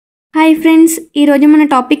Hi friends, ఈరోజు మన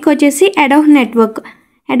topic వచ్చేసి అడోక్ నెట్వర్క్.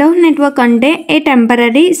 అడోక్ నెట్వర్క్ అంటే ఏ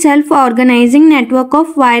temporary self organising network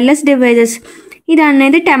of wireless devices. ఇది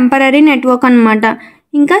అనేది టెంపరరీ నెట్వర్క్ అనమాట.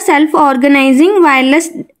 ఇంకా సెల్ఫ్ ఆర్గనైజింగ్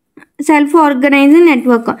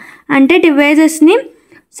నెట్వర్క్ అంటే డివైజెస్ని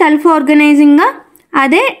సెల్ఫ్ ఆర్గనైజింగ్గా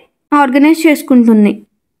అదే ఆర్గనైజ్ చేసుకుంటుంది.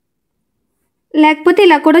 లేకపోతే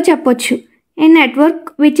ఇలా కూడా చెప్పొచ్చు, ఏ network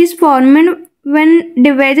which is formed when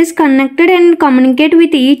devices connected and communicate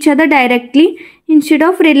with each other directly instead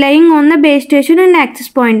of relying on the base station and access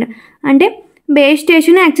point. అంటే బేస్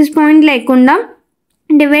స్టేషన్ యాక్సెస్ పాయింట్ లేకుండా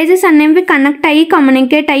devices అనేవి కనెక్ట్ అయ్యి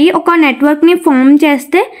కమ్యూనికేట్ అయ్యి ఒక నెట్వర్క్ని ఫామ్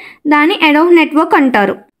చేస్తే దాన్ని అడోక్ network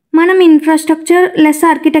అంటారు. మనం ఇన్ఫ్రాస్ట్రక్చర్ లెస్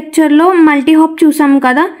ఆర్కిటెక్చర్లో మల్టీ హాప్ చూసాం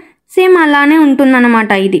కదా, సేమ్ అలానే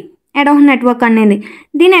ఉంటుందన్నమాట ఇది అడోక్ నెట్వర్క్ అనేది.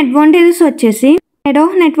 దీని అడ్వాంటేజెస్ వచ్చేసి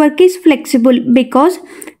Adhoc network is flexible because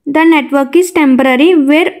the network is temporary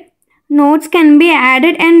where nodes can be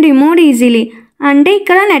added and removed easily. అంటే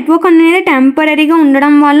ఇక్కడ నెట్వర్క్ అనేది టెంపరీగా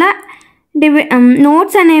ఉండడం వల్ల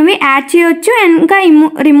నోడ్స్ అనేవి యాడ్ చేయొచ్చు అండ్ ఇంకా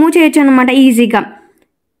రిమూవ్ చేయొచ్చు అనమాట ఈజీగా.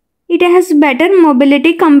 It has better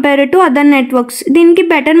mobility compare to other networks. దీనికి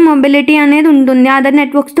బెటర్ మొబిలిటీ అనేది ఉంటుంది అదర్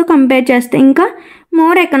నెట్వర్క్స్తో కంపేర్ చేస్తే. ఇంకా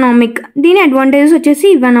మోర్ ఎకనామిక్. దీని అడ్వాంటేజెస్ వచ్చేసి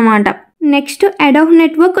ఇవన్నమాట. Next అడోక్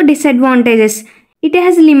network disadvantages. It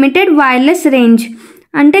has limited wireless range.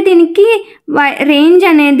 అంటే దీనికి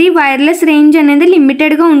వైర్లెస్ రేంజ్ అనేది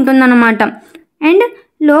లిమిటెడ్గా ఉంటుందన్నమాట. అండ్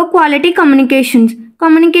లో క్వాలిటీ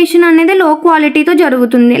కమ్యూనికేషన్ అనేది లో క్వాలిటీతో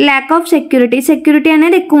జరుగుతుంది. ల్యాక్ ఆఫ్ సెక్యూరిటీ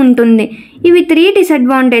అనేది ఎక్కువ ఉంటుంది. ఇవి 3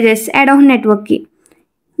 disadvantages అడోక్ నెట్వర్క్కి.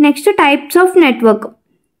 Next types of network.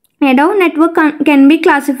 అడోక్ network can be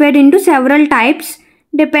classified into several types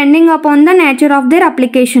depending upon the nature of their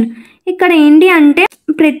application. ఇక్కడ ఏంటి అంటే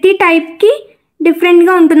ప్రతి టైప్కి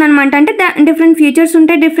డిఫరెంట్గా ఉంటుందన్నమాట. అంటే డిఫరెంట్ ఫీచర్స్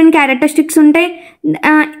ఉంటాయి, డిఫరెంట్ క్యారెక్టరిస్టిక్స్ ఉంటాయి,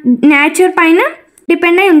 నేచర్ పైన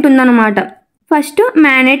డిపెండ్ అయి ఉంటుందన్నమాట. First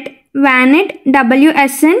MANET, VANET,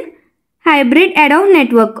 WSN, hybrid అడోక్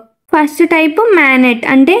network. First type MANET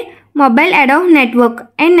అంటే mobile అడోక్ network,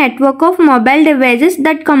 A network of mobile devices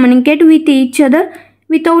that communicate with each other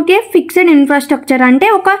without a fixed infrastructure. అంటే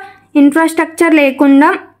ఒక infrastructure లేకుండా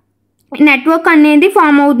network అనేది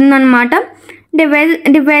form అవుతుందన్నమాట.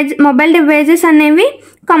 మొబైల్ డివైజెస్ అనేవి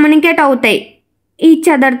communicate అవుతాయి each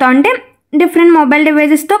అదర్తో. అంటే different mobile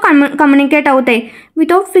డివైజెస్తో communicate అవుతాయి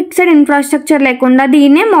వితౌట్ ఫిక్స్డ్ ఇన్ఫ్రాస్ట్రక్చర్ లేకుండా.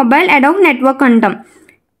 దీన్నే మొబైల్ అడోక్ నెట్వర్క్ అంటాం.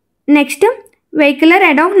 Next vehicular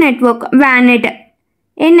అడోక్ network, VANET,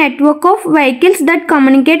 A network of vehicles that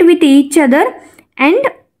communicate with each other and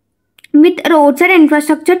with road side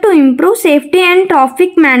infrastructure to improve safety and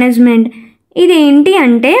traffic management. ఇది ఏంటి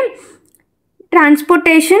అంటే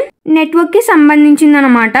transportation నెట్వర్క్కి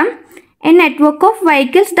సంబంధించిందనమాట. A network of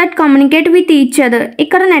vehicles that communicate with each other.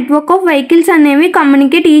 ఇక్కడ network of vehicles అనేవి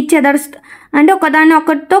communicate each others అంటే ఒకదాని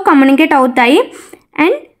ఒకటితో communicate అవుతాయి.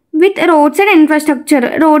 And with road side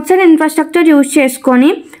infrastructure use చేసుకొని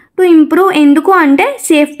టు ఇంప్రూవ్. ఎందుకు అంటే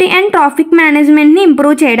సేఫ్టీ అండ్ ట్రాఫిక్ మేనేజ్మెంట్ని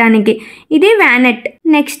ఇంప్రూవ్ చేయడానికి. ఇది VANET.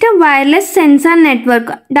 Next wireless sensor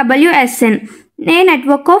network, WSN, A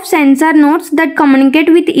network of censor nodes that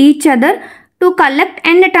communicate with each other to collect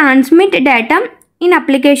and transmit data in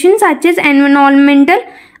applications such as environmental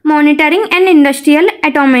monitoring and industrial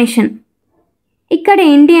automation. ఇక్కడ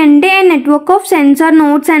ఏంటి అంటే network of censor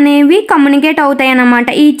nodes అనేవి communicate అవుతాయి అన్నమాట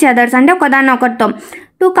each others అంటే ఒకదాని ఒకటితో.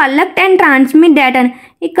 To collect and transmit data.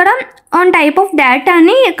 ఇక్కడ ఆన్ టైప్ ఆఫ్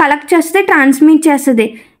డేటాని కలెక్ట్ చేస్తే ట్రాన్స్మిట్ చేస్తుంది.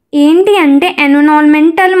 ఏంటి అంటే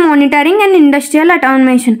environmental monitoring and industrial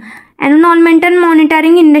automation.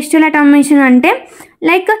 Industrial automation అంటే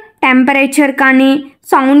లైక్ టెంపరేచర్ కానీ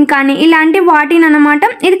సౌండ్ కానీ ఇలాంటి వాటిని అన్నమాట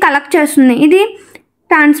ఇది కలెక్ట్ చేస్తుంది, ఇది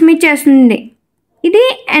ట్రాన్స్మిట్ చేస్తుంది. ఇది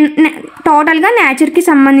టోటల్గా నేచర్కి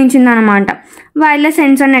సంబంధించింది అనమాట వైర్లెస్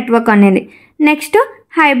సెన్సార్ నెట్వర్క్ అనేది. Next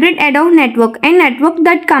hybrid అడోక్ network, A network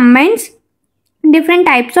that combines different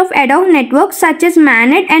types of అడోక్ networks such as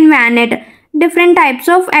MANET and VANET. Different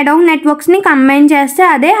types of అడోక్ నెట్వర్క్స్ని combine చేస్తే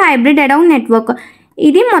అదే హైబ్రిడ్ అడోక్ నెట్వర్క్.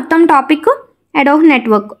 ఇది మొత్తం టాపిక్ అడోక్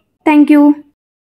నెట్వర్క్. Thank you.